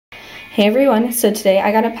Hey everyone, so today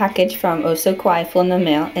I got a package from Ohsokawaiiful in the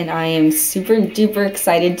mail and I am super duper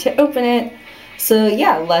excited to open it. So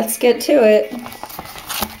yeah, let's get to it.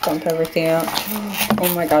 Dump everything out.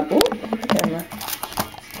 Oh my god, ooh, camera.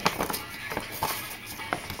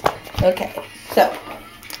 Okay, so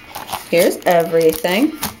here's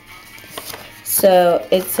everything. So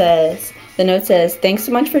it says, the note says, "Thanks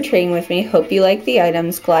so much for trading with me. Hope you like the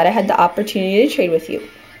items. Glad I had the opportunity to trade with you.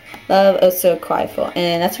 Love, Ohsokawaiiful."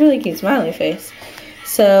 And that's a really cute smiley face.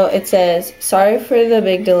 So it says, "Sorry for the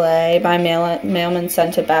big delay. My mailman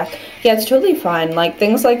sent it back." Yeah, it's totally fine. Like,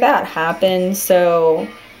 things like that happen. So,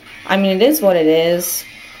 I mean, it is what it is.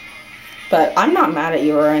 But I'm not mad at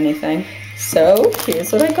you or anything. So,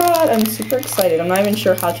 here's what I got. I'm super excited. I'm not even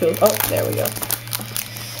sure how to... Oh, there we go.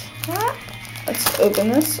 Let's open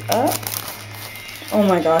this up. Oh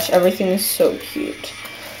my gosh, everything is so cute.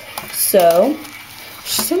 So,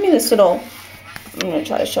 she sent me this little... I'm going to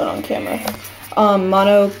try to show it on camera.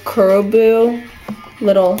 Monokorobu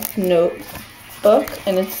little notebook,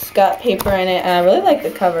 and it's got paper in it, and I really like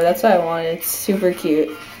the cover. That's what I wanted. It's super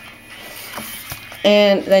cute.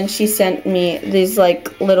 And then she sent me these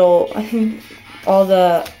like little, I think all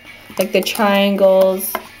the like the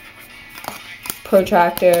triangles,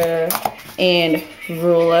 protractor, and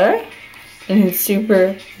ruler, and it's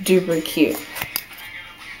super duper cute.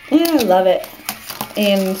 Yeah, I love it.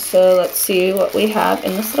 And so let's see what we have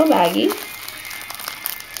in this little baggie.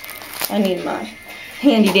 I need my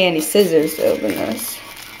handy dandy scissors to open this.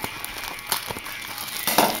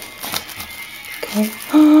 Okay.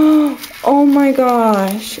 Oh my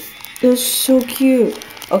gosh, they're so cute.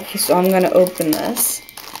 Okay, so I'm gonna open this.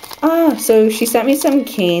 So she sent me some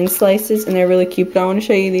cane slices and they're really cute, but I want to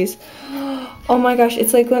show you these. Oh my gosh,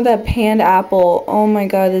 it's like one of that panned apple. Oh my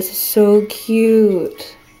god, this is so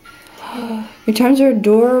cute. Your charms are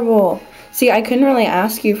adorable. See, I couldn't really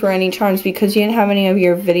ask you for any charms because you didn't have any of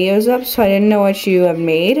your videos up, so I didn't know what you have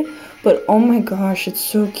made. But oh my gosh, it's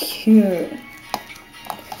so cute.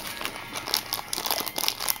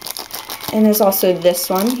 And there's also this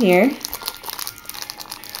one here.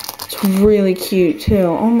 It's really cute too.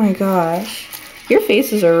 Oh my gosh. Your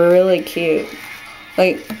faces are really cute.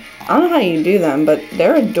 Like, I don't know how you do them, but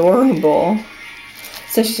they're adorable.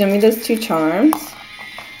 So she sent me those two charms.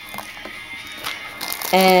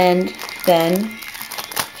 And then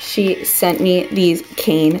she sent me these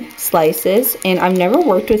cane slices, and I've never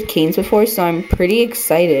worked with canes before, so I'm pretty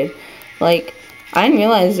excited. Like, I didn't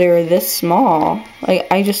realize they were this small. Like,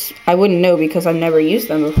 I wouldn't know because I've never used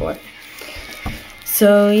them before.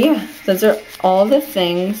 So yeah, those are all the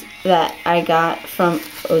things that I got from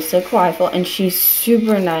Ohsokawaiiful, and she's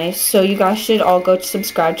super nice. So you guys should all go to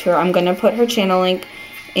subscribe to her. I'm gonna put her channel link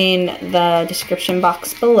in the description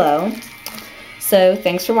box below. So,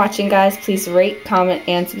 thanks for watching, guys. Please rate, comment,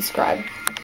 and subscribe.